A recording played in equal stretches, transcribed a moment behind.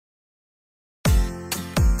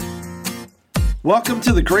Welcome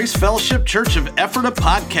to the Grace Fellowship Church of Ephrata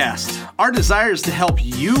podcast. Our desire is to help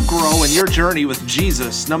you grow in your journey with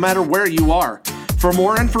Jesus, no matter where you are. For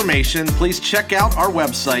more information, please check out our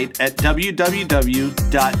website at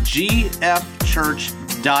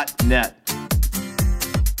www.gfchurch.net.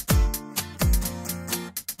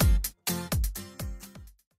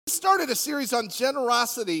 We started a series on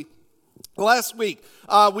generosity last week.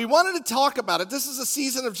 We wanted to talk about it. This is a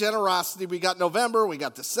season of generosity. We got November, we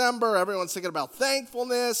got December. Everyone's thinking about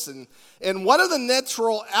thankfulness. And one of the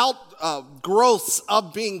natural outgrowths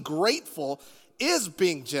of being grateful is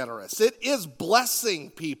being generous. It is blessing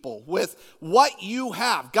people with what you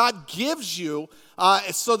have. God gives you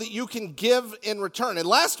so that you can give in return. And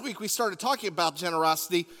last week we started talking about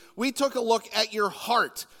generosity. We took a look at your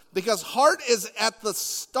heart, because heart is at the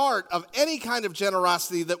start of any kind of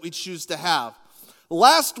generosity that we choose to have.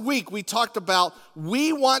 Last week, we talked about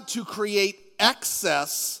we want to create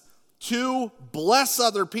excess to bless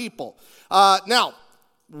other people. Now,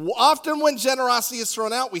 often when generosity is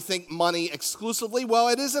thrown out, we think money exclusively. Well,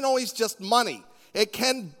 it isn't always just money. It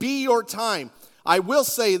can be your time. I will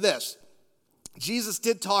say this. Jesus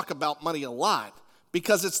did talk about money a lot,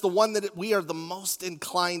 because it's the one that we are the most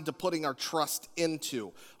inclined to putting our trust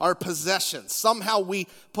into, our possessions. Somehow we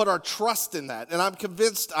put our trust in that. And I'm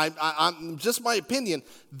convinced, I'm just my opinion,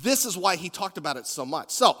 this is why he talked about it so much.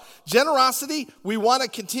 So, generosity, we want to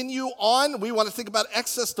continue on. We want to think about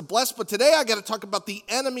excess to bless. But today I got to talk about the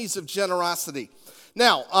enemies of generosity.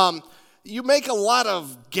 Now, you make a lot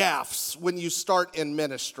of gaffes when you start in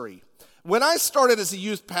ministry. When I started as a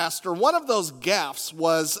youth pastor, one of those gaffes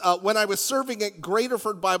was when I was serving at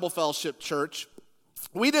Graterford Bible Fellowship Church.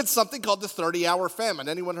 We did something called the 30-hour famine.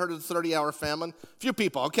 Anyone heard of the 30-hour famine? A few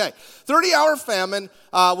people, okay. 30-hour famine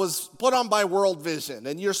was put on by World Vision,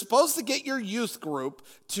 and you're supposed to get your youth group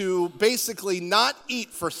to basically not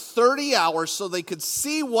eat for 30 hours so they could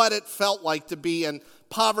see what it felt like to be in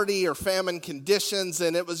poverty or famine conditions,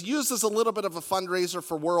 and it was used as a little bit of a fundraiser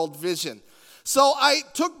for World Vision. So I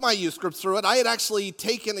took my youth group through it. I had actually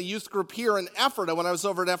taken a youth group here in Ephrata when I was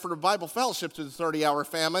over at Ephrata Bible Fellowship through the 30-hour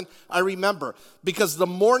famine. I remember, because the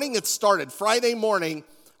morning it started, Friday morning,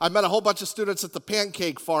 I met a whole bunch of students at the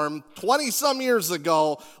pancake farm 20-some years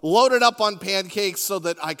ago, loaded up on pancakes so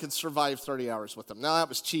that I could survive 30 hours with them. Now, that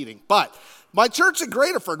was cheating, but my church at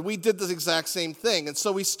Graterford, we did the exact same thing. And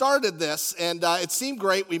so we started this, and it seemed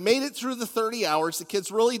great. We made it through the 30 hours. The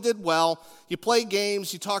kids really did well. You play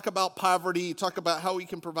games, you talk about poverty, you talk about how we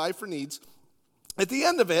can provide for needs. At the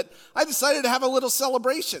end of it, I decided to have a little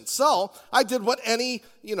celebration. So I did what any,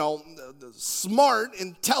 smart,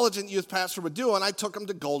 intelligent youth pastor would do, and I took them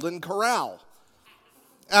to Golden Corral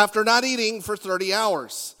after not eating for 30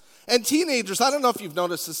 hours. And teenagers, I don't know if you've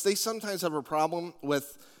noticed this, they sometimes have a problem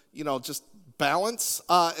with, just balance.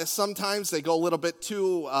 Sometimes they go a little bit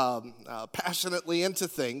too passionately into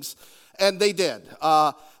things, and they did.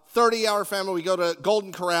 30-hour family, we go to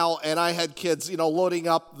Golden Corral, and I had kids, loading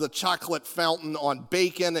up the chocolate fountain on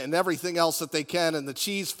bacon and everything else that they can, and the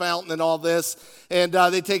cheese fountain and all this, and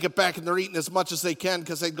they take it back, and they're eating as much as they can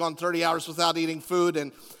because they'd gone 30 hours without eating food,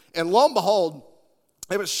 and lo and behold,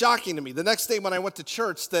 it was shocking to me the next day when I went to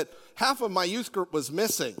church that half of my youth group was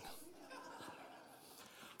missing.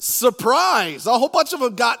 Surprise! A whole bunch of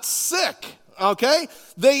them got sick, okay?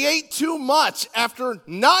 They ate too much after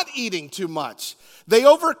not eating too much. They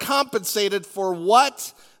overcompensated for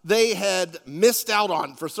what they had missed out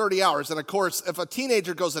on for 30 hours. And of course, if a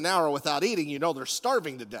teenager goes an hour without eating, they're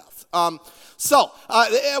starving to death. So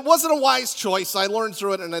it wasn't a wise choice. I learned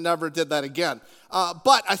through it, and I never did that again.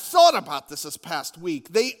 But I thought about this past week.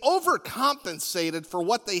 They overcompensated for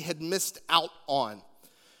what they had missed out on.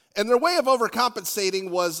 And their way of overcompensating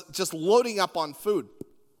was just loading up on food.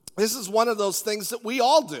 This is one of those things that we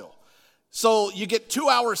all do. So you get 2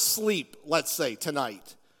 hours sleep, let's say,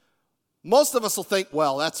 tonight. Most of us will think,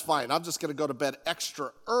 well, that's fine. I'm just going to go to bed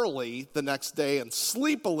extra early the next day and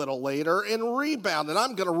sleep a little later and rebound, and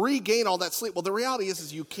I'm going to regain all that sleep. Well, the reality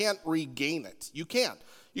is you can't regain it. You can't.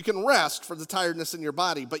 You can rest for the tiredness in your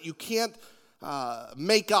body, but you can't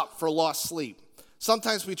make up for lost sleep.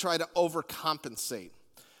 Sometimes we try to overcompensate.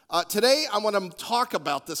 Today, I want to talk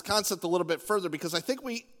about this concept a little bit further, because I think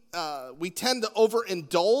we tend to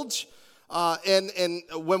overindulge. And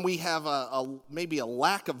when we have maybe a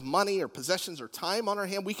lack of money or possessions or time on our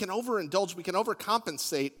hand, we can overindulge, we can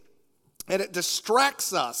overcompensate, and it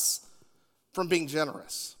distracts us from being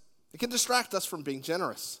generous. It can distract us from being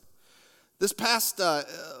generous. This past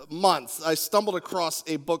month, I stumbled across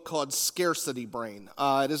a book called Scarcity Brain.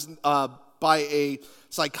 It is by a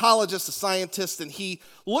psychologist, a scientist, and he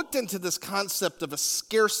looked into this concept of a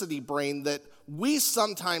scarcity brain that we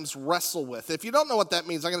sometimes wrestle with. If you don't know what that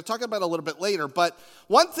means, I'm going to talk about it a little bit later, but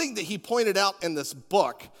one thing that he pointed out in this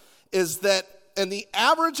book is that in the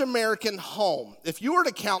average American home, if you were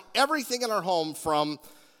to count everything in our home from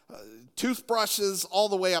toothbrushes all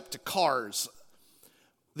the way up to cars,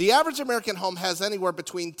 the average American home has anywhere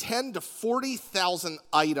between 10 to 40,000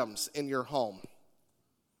 items in your home.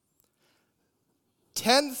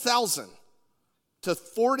 10,000 to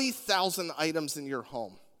 40,000 items in your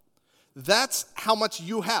home. That's how much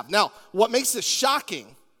you have. Now, what makes this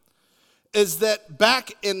shocking is that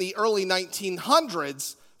back in the early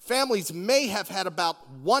 1900s, families may have had about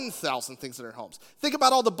 1,000 things in their homes. Think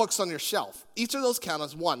about all the books on your shelf. Each of those count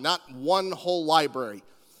as one, not one whole library.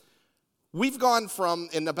 We've gone from,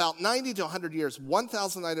 in about 90 to 100 years,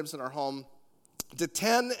 1,000 items in our home to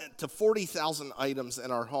 10 to 40,000 items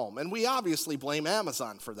in our home. And we obviously blame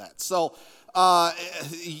Amazon for that. So,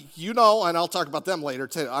 and I'll talk about them later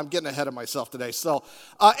too. I'm getting ahead of myself today. So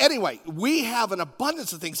anyway, we have an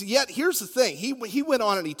abundance of things. Yet, here's the thing. He went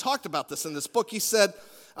on and he talked about this in this book. He said,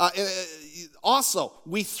 also,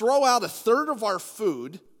 we throw out a third of our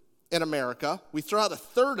food in America. We throw out a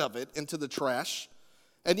third of it into the trash.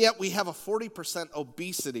 And yet we have a 40%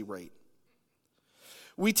 obesity rate.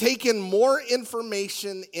 We take in more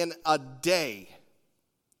information in a day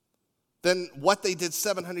than what they did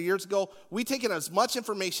 700 years ago. We take in as much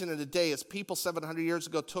information in a day as people 700 years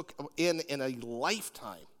ago took in a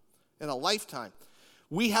lifetime. In a lifetime.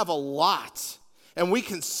 We have a lot, and we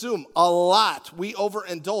consume a lot. We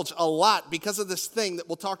overindulge a lot because of this thing that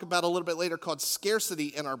we'll talk about a little bit later called scarcity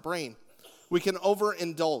in our brain. We can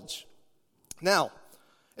overindulge. Now,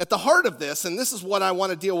 at the heart of this, and this is what I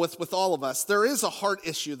want to deal with all of us, there is a heart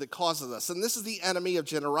issue that causes us, and this is the enemy of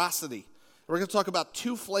generosity. We're going to talk about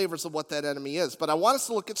two flavors of what that enemy is, but I want us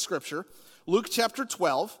to look at Scripture. Luke chapter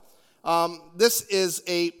 12. This is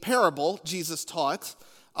a parable Jesus taught,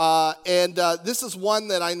 and this is one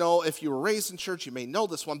that I know if you were raised in church, you may know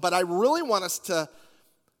this one, but I really want us to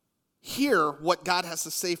hear what God has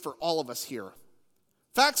to say for all of us here.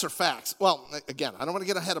 Facts are facts. Well, again, I don't want to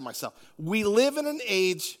get ahead of myself. We live in an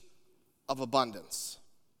age of abundance.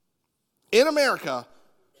 In America,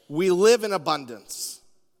 we live in abundance.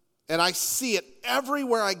 And I see it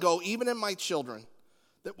everywhere I go, even in my children,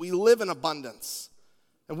 that we live in abundance.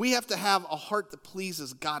 And we have to have a heart that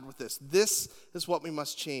pleases God with this. This is what we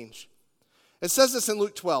must change. It says this in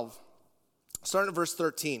Luke 12, starting at verse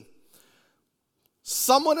 13.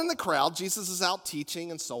 Someone in the crowd, Jesus is out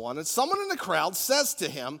teaching and so on, and someone in the crowd says to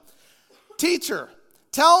him, "Teacher,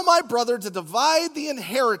 tell my brother to divide the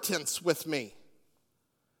inheritance with me."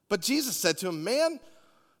 But Jesus said to him, "Man,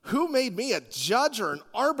 who made me a judge or an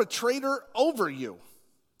arbitrator over you?"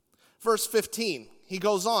 Verse 15, he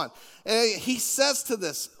goes on, and he says to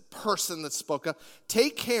this person that spoke up,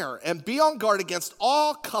 "Take care and be on guard against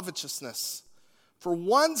all covetousness, for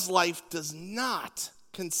one's life does not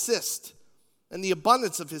consist in the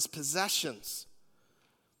abundance of his possessions."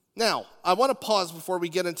 Now, I want to pause before we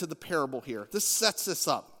get into the parable here. This sets this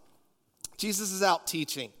up. Jesus is out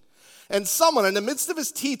teaching, and someone in the midst of his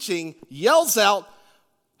teaching yells out,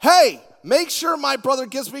 "Hey, make sure my brother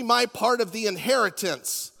gives me my part of the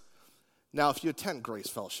inheritance." Now, if you attend Grace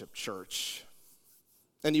Fellowship Church,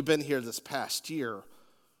 and you've been here this past year,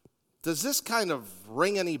 does this kind of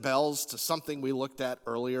ring any bells to something we looked at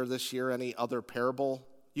earlier this year, any other parable?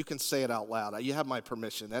 You can say it out loud. You have my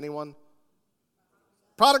permission. Anyone?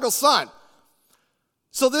 Prodigal son.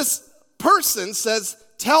 So this person says,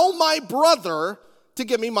 "Tell my brother to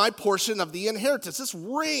give me my portion of the inheritance." This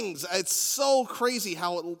rings. It's so crazy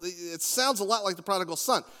how it sounds a lot like the prodigal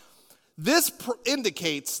son. This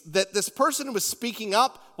indicates that this person who was speaking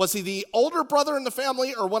up, was he the older brother in the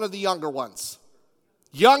family or one of the younger ones?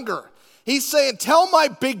 Younger. He's saying, "Tell my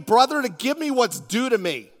big brother to give me what's due to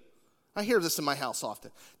me." I hear this in my house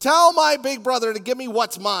often. "Tell my big brother to give me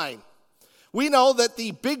what's mine." We know that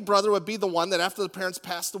the big brother would be the one that after the parents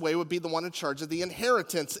passed away would be the one in charge of the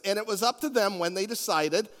inheritance. And it was up to them when they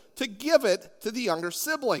decided to give it to the younger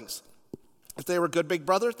siblings. If they were a good big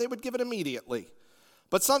brother, they would give it immediately.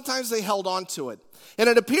 But sometimes they held on to it. And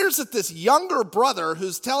it appears that this younger brother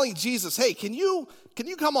who's telling Jesus, "Hey, can you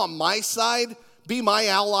come on my side, be my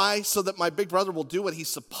ally so that my big brother will do what he's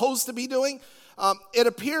supposed to be doing?" It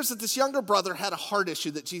appears that this younger brother had a heart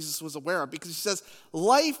issue that Jesus was aware of, because he says,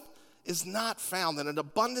 life is not found in an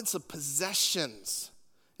abundance of possessions.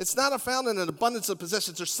 It's not found in an abundance of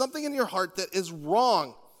possessions. There's something in your heart that is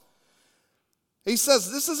wrong. He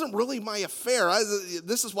says, this isn't really my affair.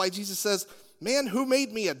 This is why Jesus says, "Man, who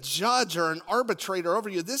made me a judge or an arbitrator over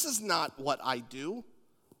you?" This is not what I do.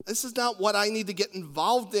 This is not what I need to get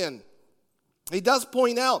involved in. He does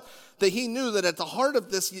point out that he knew that at the heart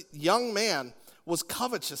of this young man was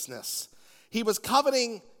covetousness. He was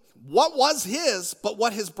coveting what was his, but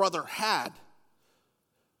what his brother had.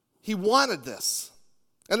 He wanted this.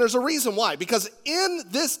 And there's a reason why. Because in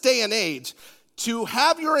this day and age, to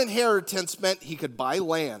have your inheritance meant he could buy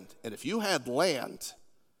land. And if you had land,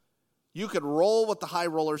 you could roll with the high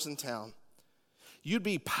rollers in town. You'd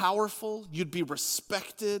be powerful, you'd be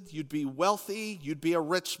respected, you'd be wealthy, you'd be a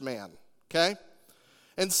rich man, okay?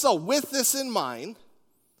 And so with this in mind,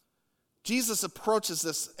 Jesus approaches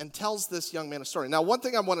this and tells this young man a story. Now, one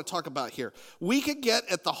thing I want to talk about here, we could get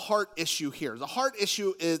at the heart issue here. The heart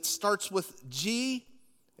issue, it starts with G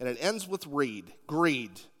and it ends with read,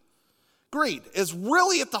 greed. Greed is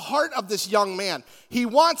really at the heart of this young man. He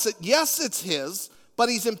wants it, yes, it's his, but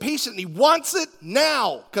he's impatient. He wants it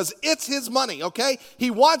now because it's his money, okay? He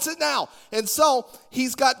wants it now. And so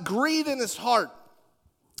he's got greed in his heart.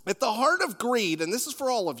 At the heart of greed, and this is for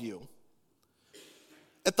all of you,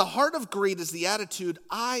 at the heart of greed is the attitude,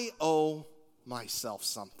 I owe myself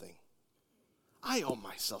something. I owe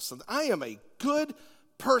myself something. I am a good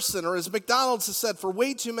person, or as McDonald's has said for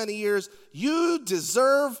way too many years, you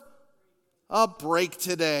deserve a break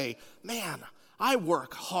today. Man, I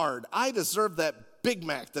work hard. I deserve that Big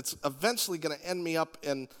Mac that's eventually going to end me up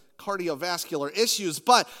in cardiovascular issues,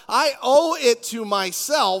 but I owe it to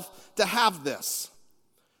myself to have this.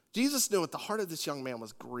 Jesus knew at the heart of this young man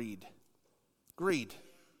was greed. Greed.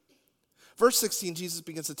 Verse 16, Jesus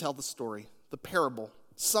begins to tell the story, the parable,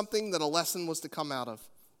 something that a lesson was to come out of.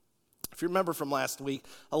 If you remember from last week,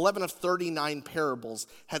 11 of 39 parables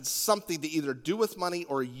had something to either do with money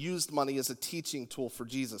or used money as a teaching tool for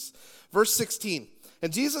Jesus. Verse 16,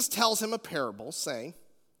 and Jesus tells him a parable saying,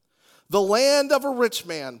 the land of a rich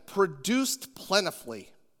man produced plentifully.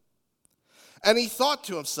 And he thought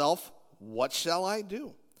to himself, what shall I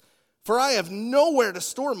do? For I have nowhere to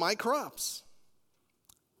store my crops.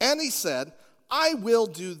 And he said, I will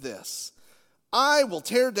do this. I will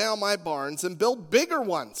tear down my barns and build bigger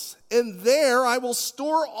ones, and there I will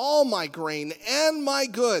store all my grain and my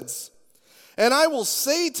goods. And I will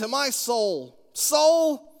say to my soul,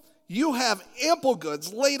 soul, you have ample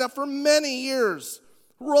goods laid up for many years.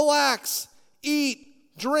 Relax,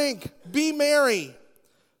 eat, drink, be merry.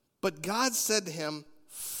 But God said to him,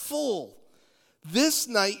 fool, this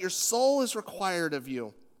night your soul is required of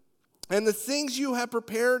you. And the things you have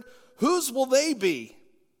prepared, whose will they be?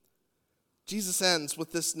 Jesus ends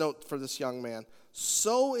with this note for this young man.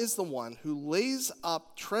 So is the one who lays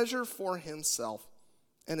up treasure for himself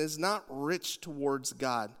and is not rich towards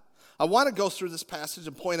God. I want to go through this passage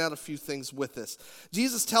and point out a few things with this.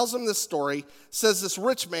 Jesus tells him this story, says this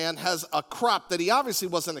rich man has a crop that he obviously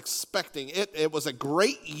wasn't expecting. It was a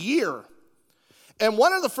great year. And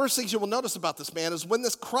one of the first things you will notice about this man is when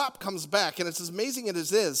this crop comes back, and it's as amazing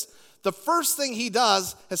as it is, the first thing he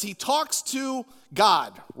does is he talks to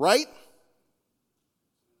God, right?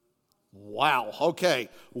 Wow, okay.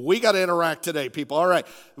 We got to interact today, people. All right.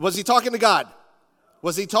 Was he talking to God?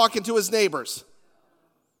 Was he talking to his neighbors?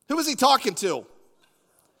 Who was he talking to?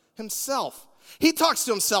 Himself. He talks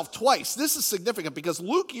to himself twice. This is significant because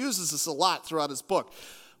Luke uses this a lot throughout his book.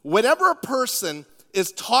 Whenever a person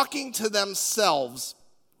is talking to themselves,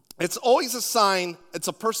 it's always a sign it's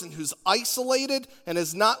a person who's isolated and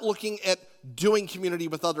is not looking at doing community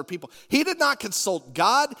with other people. He did not consult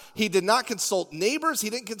God. He did not consult neighbors. He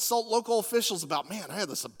didn't consult local officials about, man, I have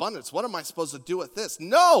this abundance. What am I supposed to do with this?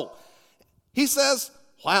 No. He says,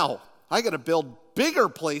 wow, I got to build bigger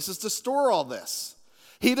places to store all this.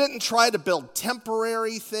 He didn't try to build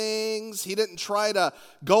temporary things. He didn't try to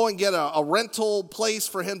go and get a rental place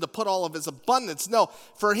for him to put all of his abundance. No,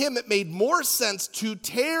 for him it made more sense to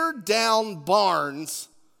tear down barns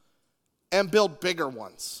and build bigger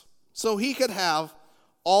ones so he could have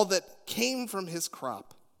all that came from his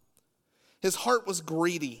crop. His heart was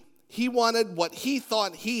greedy. He wanted what he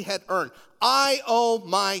thought he had earned. I owe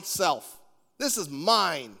myself. This is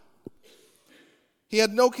mine. He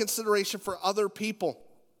had no consideration for other people.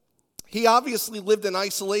 He obviously lived in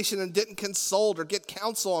isolation and didn't consult or get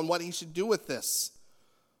counsel on what he should do with this.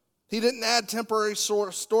 He didn't add temporary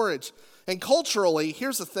storage. And culturally,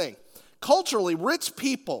 here's the thing. Culturally, rich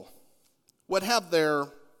people would have their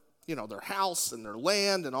house and their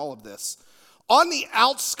land and all of this. On the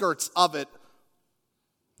outskirts of it,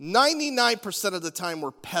 99% of the time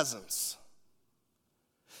were peasants.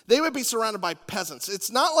 They would be surrounded by peasants.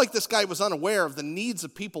 It's not like this guy was unaware of the needs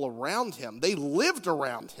of people around him. They lived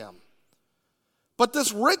around him. But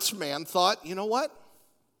this rich man thought, you know what?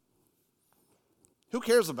 Who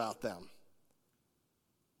cares about them?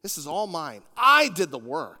 This is all mine. I did the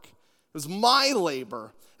work. It was my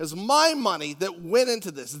labor. It was my money that went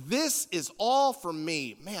into this. This is all for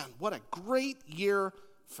me. Man, what a great year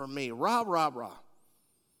for me. Rah, rah, rah.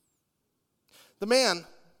 The man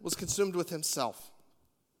was consumed with himself.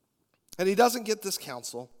 And he doesn't get this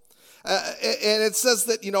counsel. And it says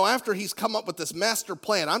that, after he's come up with this master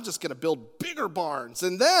plan, I'm just going to build bigger barns.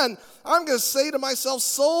 And then I'm going to say to myself,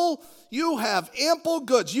 soul, you have ample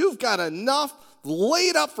goods. You've got enough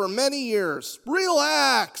laid up for many years.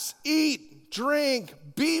 Relax, eat, drink,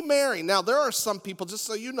 be merry. Now, there are some people, just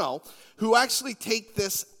so you know, who actually take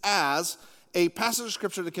this as a passage of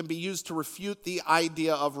scripture that can be used to refute the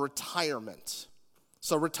idea of retirement.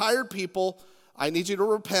 So retired people, I need you to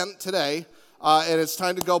repent today, and it's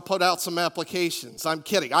time to go put out some applications. I'm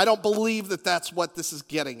kidding. I don't believe that that's what this is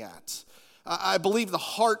getting at. I believe the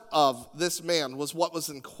heart of this man was what was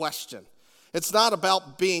in question. It's not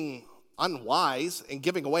about being unwise and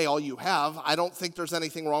giving away all you have. I don't think there's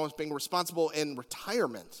anything wrong with being responsible in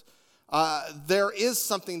retirement. There is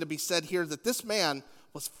something to be said here that this man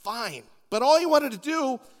was fine, but all he wanted to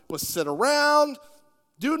do was sit around,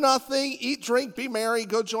 do nothing, eat, drink, be merry,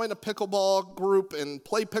 go join a pickleball group and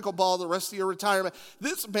play pickleball the rest of your retirement.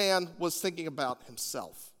 This man was thinking about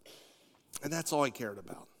himself, and that's all he cared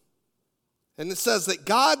about. And it says that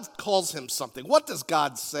God calls him something. What does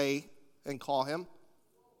God say and call him?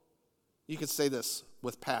 You can say this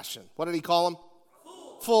with passion. What did he call him?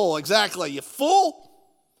 Fool, exactly. You fool.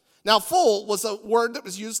 Now, fool was a word that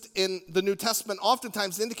was used in the New Testament,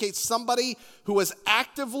 oftentimes indicates somebody who was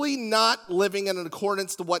actively not living in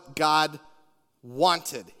accordance to what God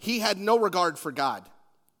wanted. He had no regard for God.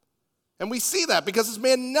 And we see that because this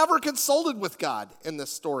man never consulted with God in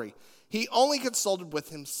this story. He only consulted with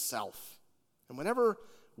himself. And whenever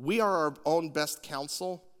we are our own best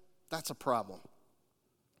counsel, that's a problem.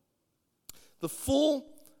 The fool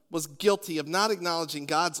was guilty of not acknowledging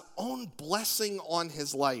God's own blessing on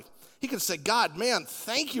his life. He could have said, God, man,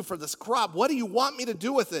 thank you for this crop. What do you want me to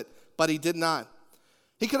do with it? But he did not.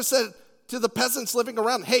 He could have said to the peasants living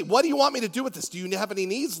around, hey, what do you want me to do with this? Do you have any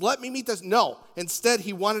needs? Let me meet this. No. Instead,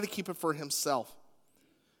 he wanted to keep it for himself.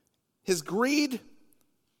 His greed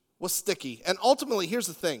was sticky. And ultimately, here's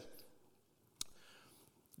the thing.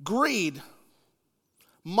 Greed,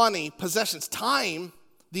 money, possessions, time,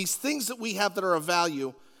 these things that we have that are of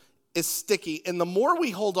value is sticky. And the more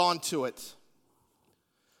we hold on to it,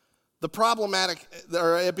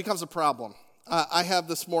 it becomes a problem. I have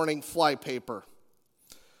this morning fly paper.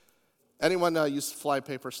 Anyone use fly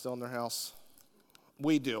paper still in their house?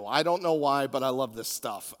 We do. I don't know why, but I love this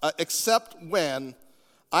stuff. Except when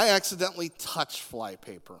I accidentally touch fly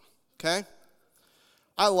paper, okay?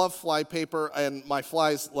 I love fly paper, and my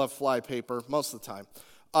flies love fly paper most of the time.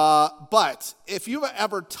 But if you've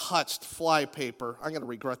ever touched fly paper, I'm going to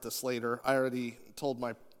regret this later. I already told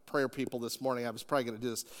my prayer people this morning I was probably going to do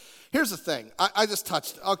this. Here's the thing. I just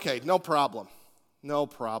touched. Okay, no problem. No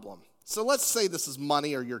problem. So let's say this is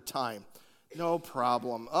money or your time. No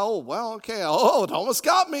problem. Oh, well, okay. Oh, it almost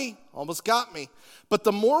got me. Almost got me. But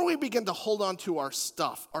the more we begin to hold on to our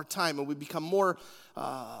stuff, our time, and we become more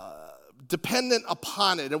dependent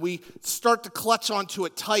upon it, and we start to clutch onto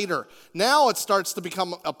it tighter, now it starts to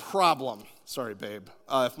become a problem. Sorry, babe.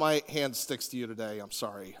 If my hand sticks to you today, I'm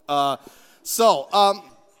sorry.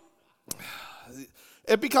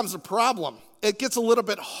 It becomes a problem. It gets a little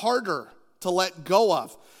bit harder to let go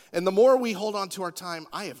of. And the more we hold on to our time,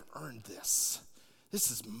 I have earned this.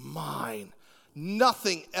 This is mine.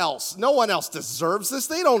 Nothing else. No one else deserves this.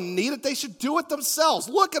 They don't need it. They should do it themselves.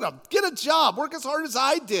 Look at them. Get a job. Work as hard as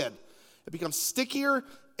I did. It becomes stickier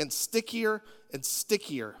and stickier and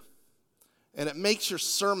stickier. And it makes your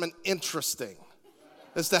sermon interesting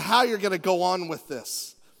as to how you're going to go on with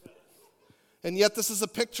this. And yet this is a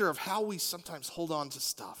picture of how we sometimes hold on to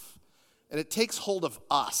stuff. And it takes hold of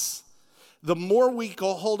us. The more we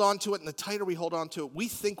hold on to it and the tighter we hold on to it, we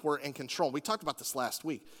think we're in control. We talked about this last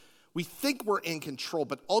week. We think we're in control,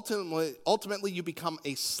 but ultimately you become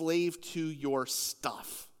a slave to your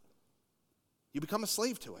stuff. You become a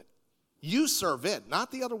slave to it. You serve it,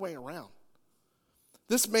 not the other way around.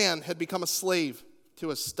 This man had become a slave to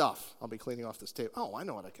his stuff. I'll be cleaning off this tape. Oh, I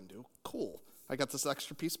know what I can do. Cool. I got this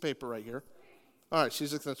extra piece of paper right here. All right,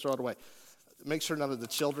 she's just going to throw it away. Make sure none of the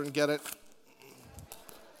children get it.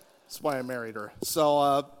 That's why I married her. So,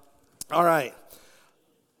 all right.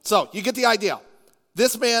 So, you get the idea.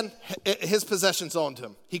 This man, his possessions owned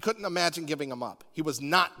him. He couldn't imagine giving them up. He was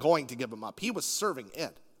not going to give them up. He was serving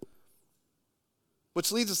it.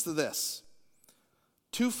 Which leads us to this.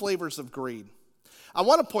 2 flavors of greed. I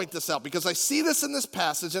want to point this out because I see this in this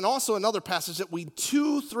passage and also another passage that we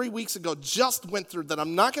 2-3 weeks ago just went through that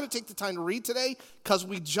I'm not going to take the time to read today because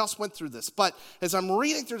we just went through this. But as I'm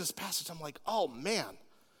reading through this passage, I'm like, oh man,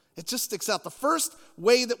 it just sticks out. The first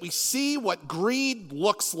way that we see what greed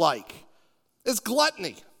looks like is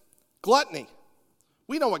gluttony. Gluttony.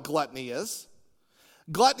 We know what gluttony is.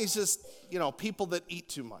 Gluttony is just, people that eat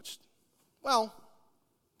too much. Well,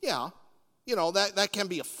 yeah, that can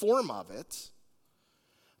be a form of it.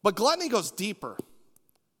 But gluttony goes deeper.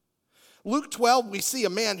 Luke 12, we see a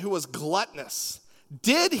man who was gluttonous.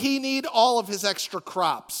 Did he need all of his extra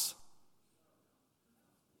crops?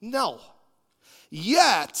 No.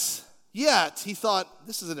 Yet, he thought,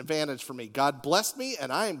 this is an advantage for me. God blessed me,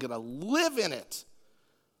 and I am going to live in it.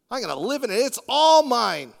 I'm going to live in it. It's all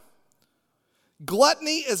mine.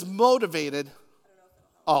 Gluttony is motivated.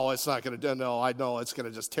 Oh, it's not going to, no, I know it's going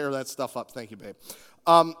to just tear that stuff up. Thank you, babe.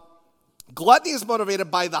 Gluttony is motivated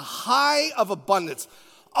by the high of abundance.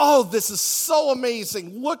 Oh, this is so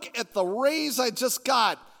amazing. Look at the raise I just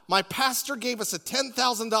got. My pastor gave us a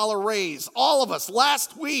 $10,000 raise, all of us,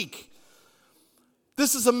 last week.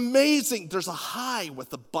 This is amazing. There's a high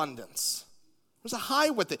with abundance. There's a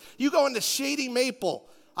high with it. You go into Shady Maple.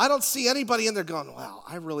 I don't see anybody in there going, wow,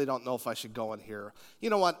 I really don't know if I should go in here. You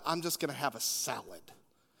know what? I'm just going to have a salad.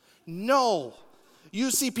 No.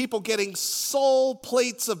 You see people getting soul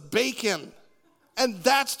plates of bacon, and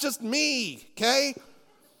that's just me, okay?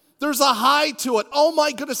 There's a high to it. Oh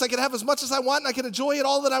my goodness, I can have as much as I want, and I can enjoy it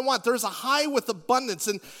all that I want. There's a high with abundance,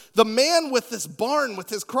 and the man with this barn, with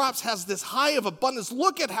his crops, has this high of abundance.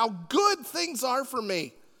 Look at how good things are for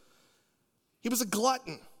me. He was a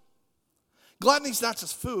glutton. Gluttony's not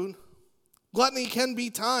just food. Gluttony can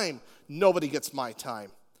be time. Nobody gets my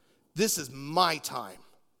time. This is my time.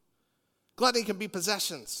 Gluttony can be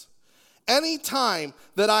possessions. Any time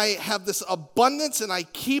that I have this abundance and I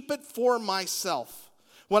keep it for myself,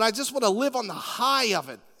 when I just want to live on the high of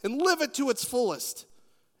it and live it to its fullest,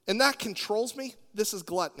 and that controls me, this is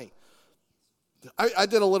gluttony. I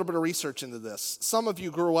did a little bit of research into this. Some of you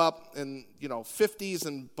grew up in 50s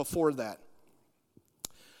and before that.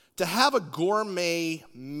 To have a gourmet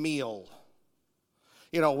meal,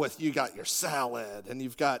 you got your salad and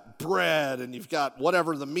you've got bread and you've got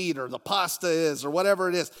whatever the meat or the pasta is or whatever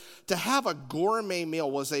it is. To have a gourmet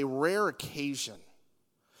meal was a rare occasion.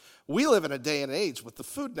 We live in a day and age with the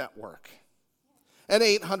Food Network and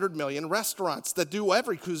 800 million restaurants that do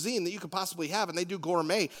every cuisine that you could possibly have, and they do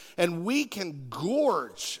gourmet, and we can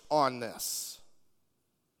gorge on this.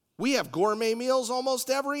 We have gourmet meals almost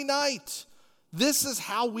every night. This is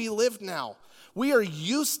how we live now. We are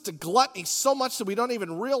used to gluttony so much that we don't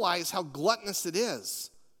even realize how gluttonous it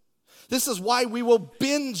is. This is why we will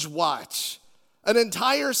binge watch an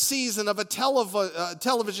entire season of a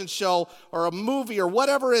television show or a movie or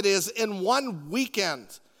whatever it is in one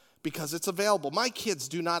weekend because it's available. My kids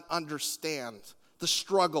do not understand the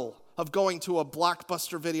struggle of going to a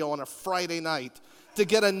Blockbuster Video on a Friday night to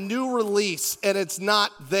get a new release and it's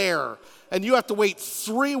not there. And you have to wait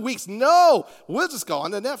 3 weeks. No, we'll just go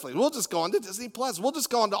on to Netflix. We'll just go on to Disney Plus. We'll just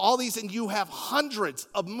go on to all these, and you have hundreds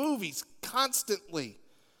of movies constantly.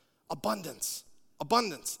 Abundance.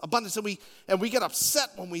 And we get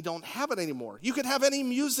upset when we don't have it anymore. You can have any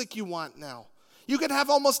music you want now. You can have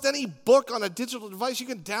almost any book on a digital device. You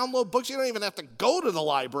can download books. You don't even have to go to the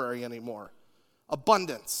library anymore.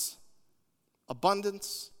 Abundance.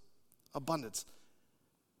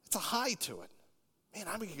 It's a high to it. Man,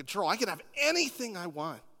 I'm in control. I can have anything I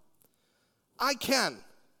want. I can.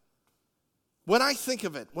 When I think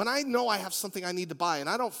of it, when I know I have something I need to buy and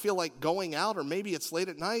I don't feel like going out or maybe it's late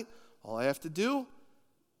at night, all I have to do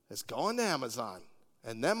is go on Amazon.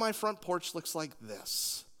 And then my front porch looks like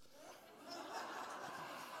this.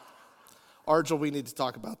 Argel, we need to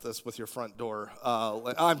talk about this with your front door.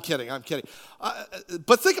 I'm kidding.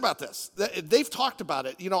 But think about this. They've talked about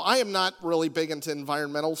it. I am not really big into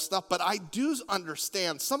environmental stuff, but I do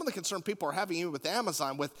understand some of the concern people are having even with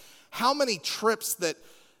Amazon with how many trips that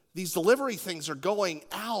these delivery things are going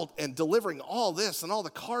out and delivering all this and all the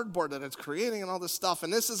cardboard that it's creating and all this stuff.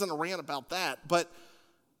 And this isn't a rant about that, but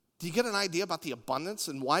do you get an idea about the abundance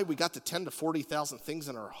and why we got to 10,000 to 40,000 things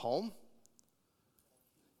in our home?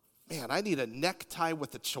 Man, I need a necktie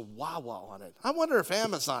with a chihuahua on it. I wonder if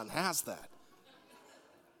Amazon has that.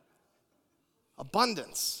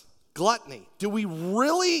 Abundance, gluttony. Do we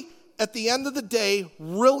really, at the end of the day,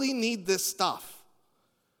 really need this stuff?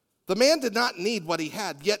 The man did not need what he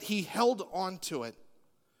had, yet he held on to it.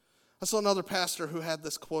 I saw another pastor who had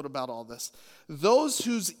this quote about all this. Those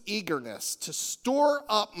whose eagerness to store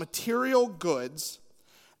up material goods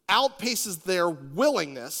outpaces their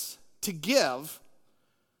willingness to give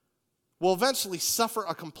will eventually suffer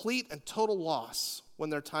a complete and total loss when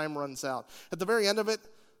their time runs out. At the very end of it,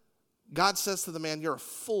 God says to the man, you're a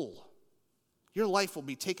fool. Your life will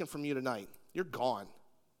be taken from you tonight. You're gone.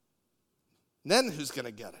 And then who's going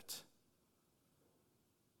to get it?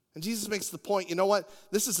 And Jesus makes the point, you know what?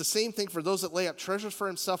 This is the same thing for those that lay up treasures for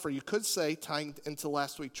himself, or you could say, tying into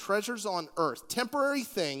last week, treasures on earth, temporary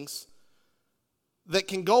things that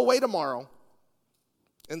can go away tomorrow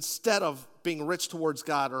instead of being rich towards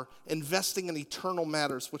God or investing in eternal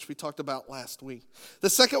matters, which we talked about last week. The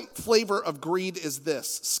second flavor of greed is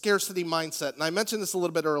this, scarcity mindset. And I mentioned this a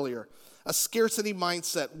little bit earlier. A scarcity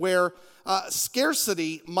mindset where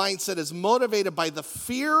scarcity mindset is motivated by the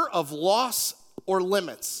fear of loss or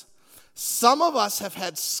limits. Some of us have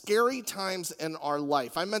had scary times in our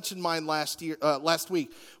life. I mentioned mine last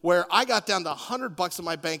week, where I got down to $100 in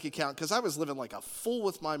my bank account because I was living like a fool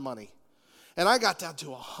with my money. And I got down to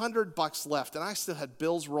 $100 left, and I still had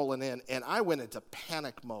bills rolling in, and I went into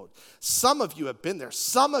panic mode. Some of you have been there.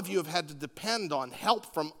 Some of you have had to depend on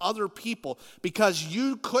help from other people because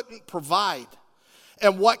you couldn't provide.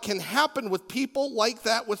 And what can happen with people like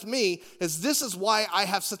that with me is this is why I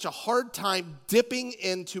have such a hard time dipping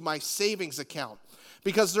into my savings account.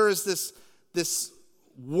 Because there is this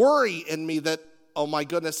worry in me that, oh my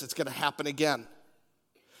goodness, it's going to happen again.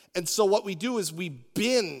 And so what we do is we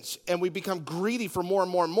binge and we become greedy for more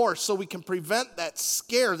and more and more so we can prevent that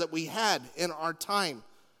scare that we had in our time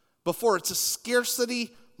before. It's a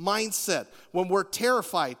scarcity mindset when we're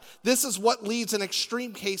terrified. This is what leads in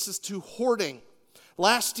extreme cases to hoarding.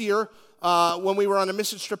 Last year, when we were on a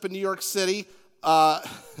mission trip in New York City, I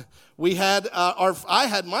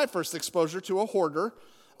had my first exposure to a hoarder.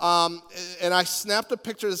 And I snapped a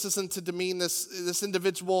picture. This isn't to demean this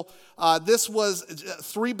individual. This was a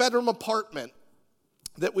 3-bedroom apartment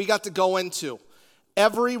that we got to go into.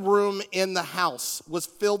 Every room in the house was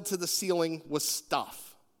filled to the ceiling with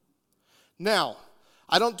stuff. Now,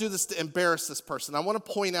 I don't do this to embarrass this person. I want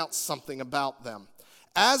to point out something about them.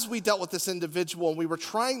 As we dealt with this individual, and we were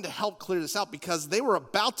trying to help clear this out because they were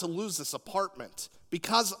about to lose this apartment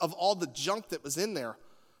because of all the junk that was in there.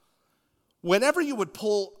 Whenever you would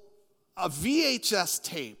pull a VHS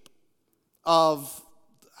tape of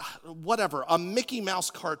whatever, a Mickey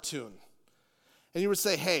Mouse cartoon, and you would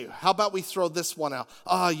say, hey, how about we throw this one out?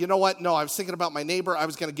 You know what? No, I was thinking about my neighbor. I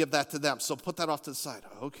was going to give that to them, so put that off to the side.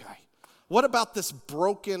 Okay. What about this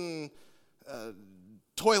broken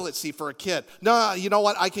toilet seat for a kid? No, you know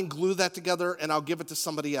what? I can glue that together, and I'll give it to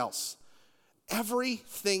somebody else.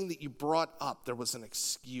 Everything that you brought up, there was an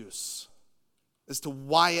excuse as to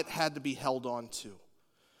why it had to be held on to.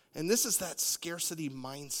 And this is that scarcity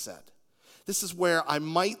mindset. This is where I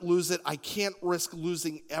might lose it. I can't risk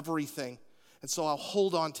losing everything. And so I'll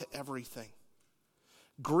hold on to everything.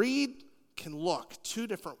 Greed can look 2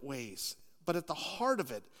 different ways, but at the heart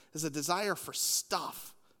of it is a desire for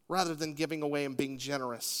stuff rather than giving away and being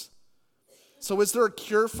generous. So is there a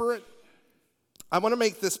cure for it? I want to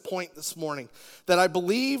make this point this morning, that I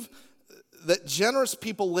believe that generous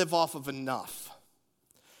people live off of enough.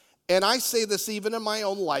 And I say this even in my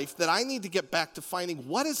own life, that I need to get back to finding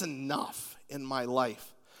what is enough in my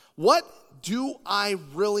life. What do I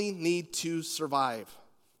really need to survive?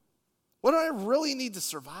 What do I really need to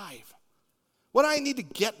survive? What do I need to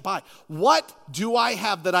get by? What do I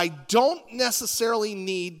have that I don't necessarily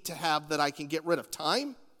need to have that I can get rid of?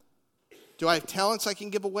 Time? Do I have talents I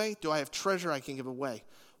can give away? Do I have treasure I can give away?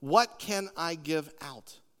 What can I give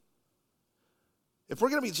out? If we're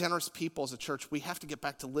going to be generous people as a church, we have to get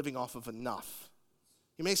back to living off of enough.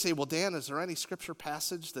 You may say, well, Dan, is there any scripture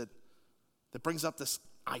passage that brings up this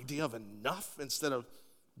idea of enough instead of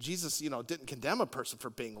Jesus, didn't condemn a person for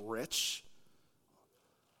being rich?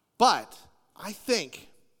 But I think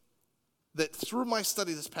that through my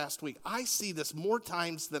study this past week, I see this more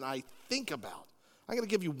times than I think about. I'm going to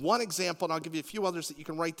give you one example, and I'll give you a few others that you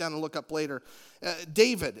can write down and look up later.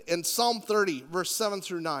 David, in Psalm 30, verse 7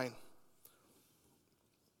 through 9.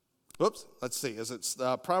 Whoops, let's see. Is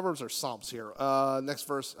it Proverbs or Psalms here? Next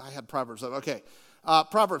verse, I had Proverbs. Okay.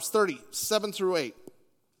 Proverbs 30, 7 through 8.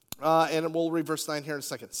 And we'll read verse 9 here in a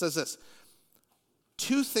second. It says this: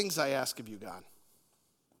 2 things I ask of you, God.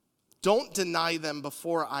 Don't deny them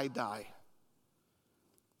before I die.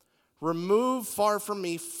 Remove far from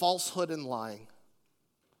me falsehood and lying.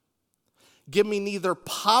 Give me neither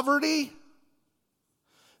poverty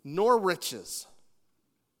nor riches.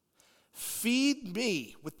 Feed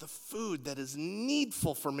me with the food that is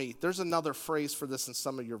needful for me. There's another phrase for this in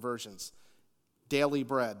some of your versions. Daily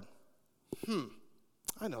bread.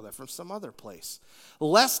 I know that from some other place.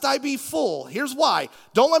 Lest I be full. Here's why.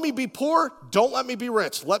 Don't let me be poor. Don't let me be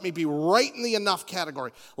rich. Let me be right in the enough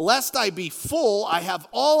category. Lest I be full, I have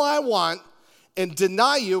all I want, and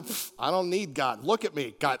deny you. I don't need God. Look at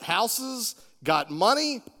me. Got houses, got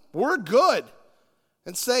money. We're good.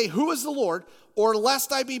 And say, who is the Lord? Or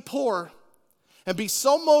lest I be poor and be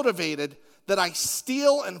so motivated that I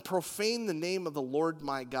steal and profane the name of the Lord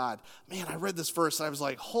my God. Man, I read this verse and I was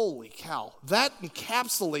like, holy cow. That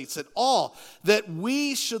encapsulates it all. That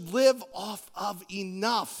we should live off of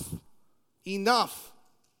enough. Enough.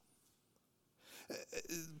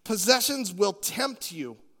 Possessions will tempt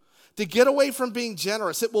you to get away from being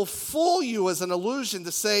generous. It will fool you as an illusion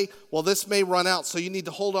to say, well, this may run out, so you need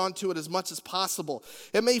to hold on to it as much as possible.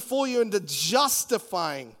 It may fool you into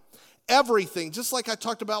justifying everything, just like I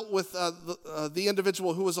talked about with the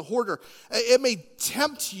individual who was a hoarder. It may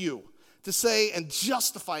tempt you to say and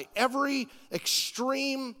justify every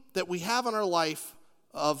extreme that we have in our life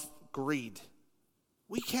of greed.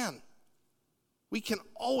 We can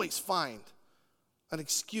always find an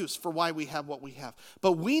excuse for why we have what we have.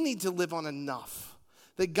 But we need to live on enough,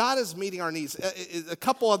 that God is meeting our needs. A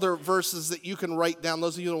couple other verses that you can write down,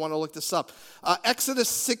 those of you who want to look this up. Exodus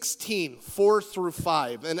 16, 4 through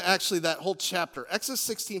 5, and actually that whole chapter. Exodus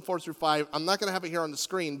 16, 4 through 5, I'm not going to have it here on the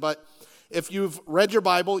screen, but if you've read your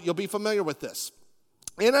Bible, you'll be familiar with this.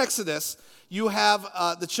 In Exodus, you have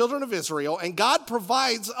the children of Israel, and God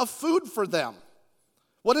provides a food for them.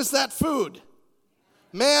 What is that food?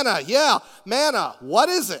 Manna, yeah, manna. What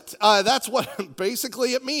is it? That's what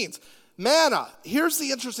basically it means. Manna. Here's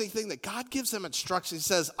the interesting thing, that God gives them instructions.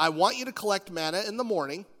 He says, I want you to collect manna in the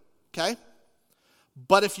morning, okay?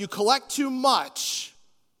 But if you collect too much,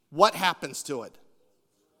 what happens to it?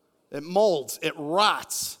 It molds, it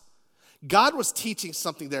rots. God was teaching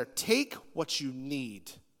something there. Take what you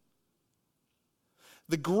need.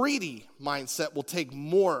 The greedy mindset will take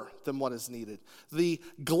more than what is needed. The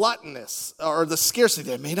gluttonous or the scarcity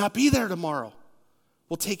that may not be there tomorrow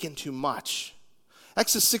will take in too much.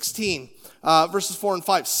 Exodus 16, verses 4 and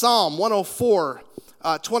 5. Psalm 104,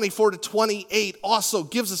 24 to 28 also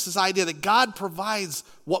gives us this idea that God provides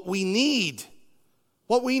what we need.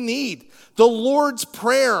 What we need. The Lord's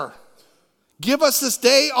Prayer. Give us this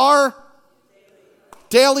day our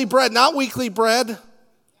daily bread, not weekly bread.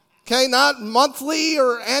 Okay, not monthly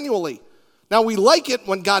or annually. Now, we like it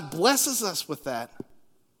when God blesses us with that,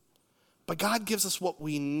 but God gives us what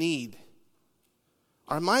we need.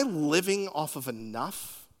 Am I living off of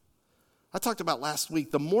enough? I talked about last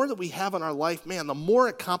week, the more that we have in our life, man, the more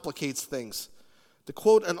it complicates things. To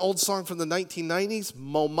quote an old song from the 1990s,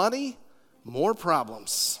 more money, more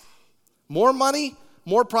problems. More money,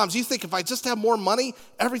 more problems. You think if I just have more money,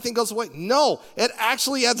 everything goes away? No, it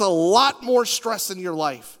actually adds a lot more stress in your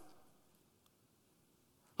life.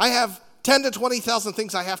 I have 10 to 20,000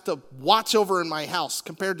 things I have to watch over in my house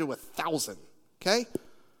compared to 1,000, okay?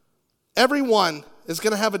 Everyone is going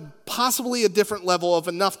to have possibly a different level of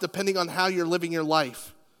enough depending on how you're living your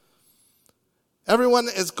life. Everyone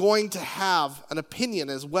is going to have an opinion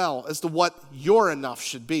as well as to what your enough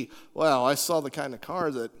should be. Well, I saw the kind of car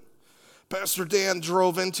that Pastor Dan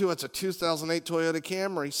drove into. It's a 2008 Toyota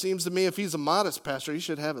Camry. Seems to me if he's a modest pastor, he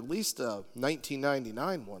should have at least a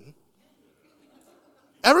 1999 one.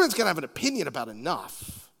 Everyone's going to have an opinion about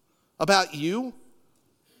enough. About you.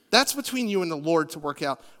 That's between you and the Lord to work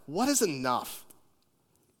out. What is enough?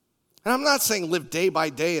 And I'm not saying live day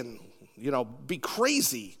by day and, be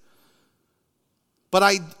crazy. But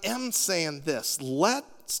I am saying this.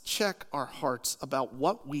 Let's check our hearts about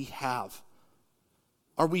what we have.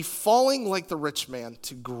 Are we falling like the rich man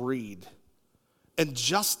to greed and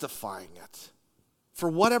justifying it for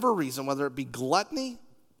whatever reason, whether it be gluttony,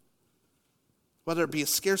 whether it be a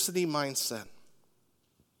scarcity mindset?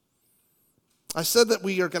 I said that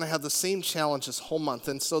we are going to have the same challenge this whole month,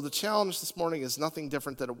 and so the challenge this morning is nothing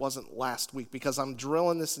different than it wasn't last week, because I'm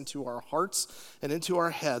drilling this into our hearts and into our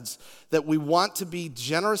heads, that we want to be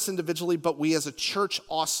generous individually, but we as a church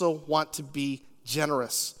also want to be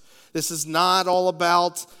generous. This is not all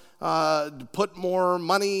about put more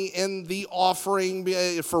money in the offering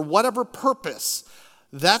for whatever purpose.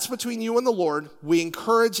 That's between you and the Lord. We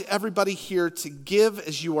encourage everybody here to give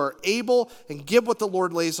as you are able and give what the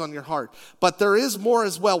Lord lays on your heart. But there is more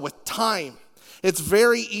as well with time. It's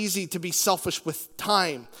very easy to be selfish with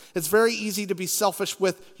time. It's very easy to be selfish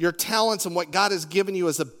with your talents and what God has given you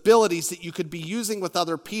as abilities that you could be using with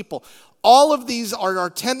other people. All of these are our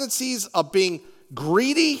tendencies of being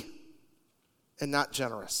greedy and not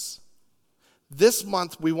generous. This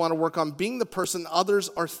month, we want to work on being the person others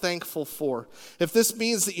are thankful for. If this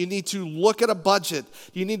means that you need to look at a budget,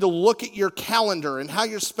 you need to look at your calendar and how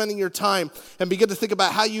you're spending your time and begin to think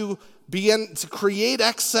about how you begin to create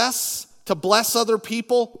excess to bless other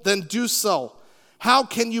people, then do so. How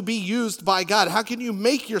can you be used by God? How can you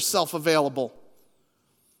make yourself available?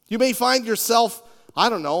 You may find yourself,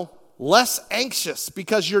 less anxious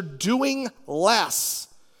because you're doing less.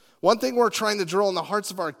 One thing we're trying to drill in the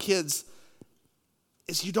hearts of our kids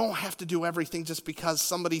is you don't have to do everything just because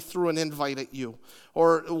somebody threw an invite at you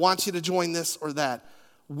or wants you to join this or that.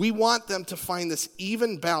 We want them to find this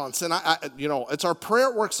even balance. And it's our prayer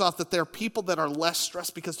at Worksoft that there are people that are less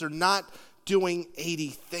stressed because they're not doing 80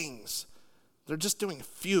 things. They're just doing a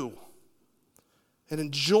few and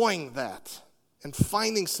enjoying that and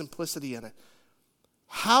finding simplicity in it.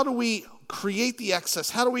 How do we create the excess?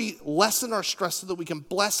 How do we lessen our stress so that we can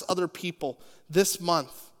bless other people this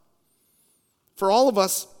month? For all of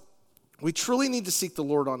us, we truly need to seek the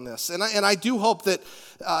Lord on this. And I do hope that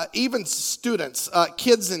even students,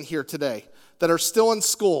 kids in here today that are still in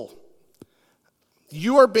school,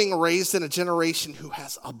 you are being raised in a generation who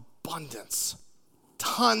has abundance,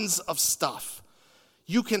 tons of stuff.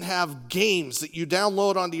 You can have games that you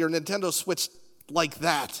download onto your Nintendo Switch like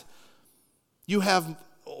that. You have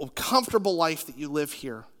a comfortable life that you live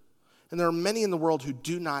here. And there are many in the world who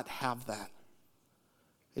do not have that.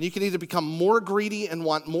 And you can either become more greedy and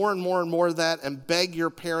want more and more and more of that and beg your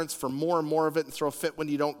parents for more and more of it and throw a fit when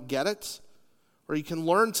you don't get it. Or you can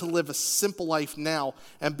learn to live a simple life now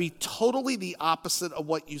and be totally the opposite of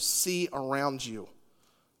what you see around you.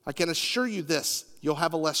 I can assure you this, you'll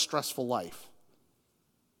have a less stressful life.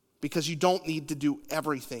 Because you don't need to do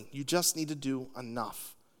everything. You just need to do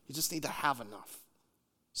enough. You just need to have enough.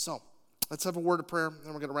 So, let's have a word of prayer,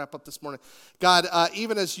 and we're going to wrap up this morning. God,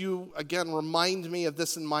 even as you, again, remind me of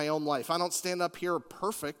this in my own life, I don't stand up here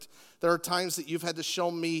perfect. There are times that you've had to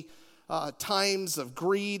show me times of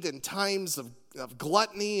greed and times of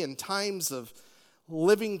gluttony and times of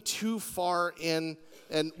living too far in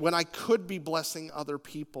and when I could be blessing other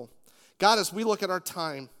people. God, as we look at our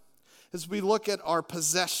time, as we look at our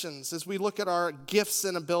possessions, as we look at our gifts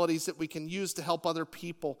and abilities that we can use to help other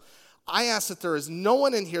people, I ask that there is no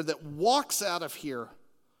one in here that walks out of here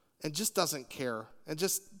and just doesn't care. And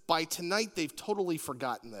just by tonight, they've totally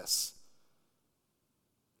forgotten this.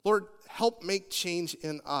 Lord, help make change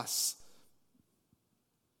in us.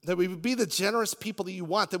 That we would be the generous people that you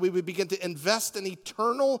want. That we would begin to invest in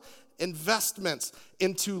eternal investments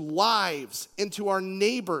into lives, into our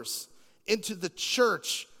neighbors, into the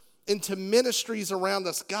church, into ministries around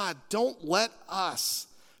us. God, don't let us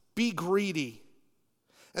be greedy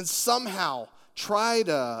and somehow try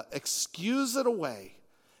to excuse it away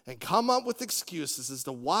and come up with excuses as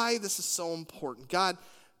to why this is so important. God,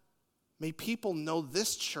 may people know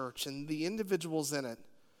this church and the individuals in it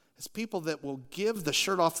as people that will give the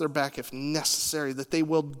shirt off their back if necessary, that they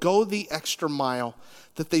will go the extra mile,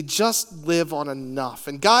 that they just live on enough.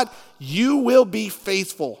 And God, you will be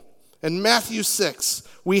faithful. In Matthew 6,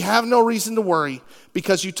 we have no reason to worry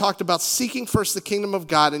because you talked about seeking first the kingdom of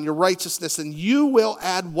God and your righteousness, and you will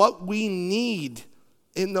add what we need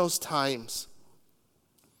in those times.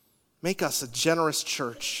 Make us a generous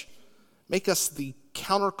church. Make us the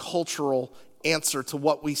countercultural answer to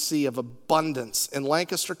what we see of abundance in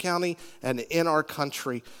Lancaster County and in our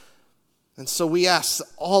country. And so we ask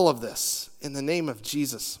all of this in the name of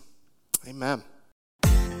Jesus. Amen.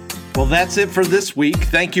 Well, that's it for this week.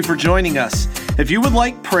 Thank you for joining us. If you would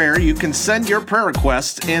like prayer, you can send your prayer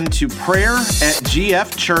request into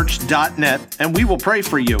prayer@gfchurch.net, and we will pray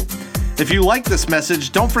for you. If you like this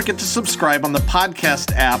message, don't forget to subscribe on the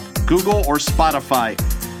podcast app, Google or Spotify.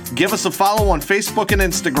 Give us a follow on Facebook and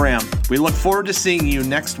Instagram. We look forward to seeing you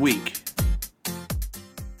next week.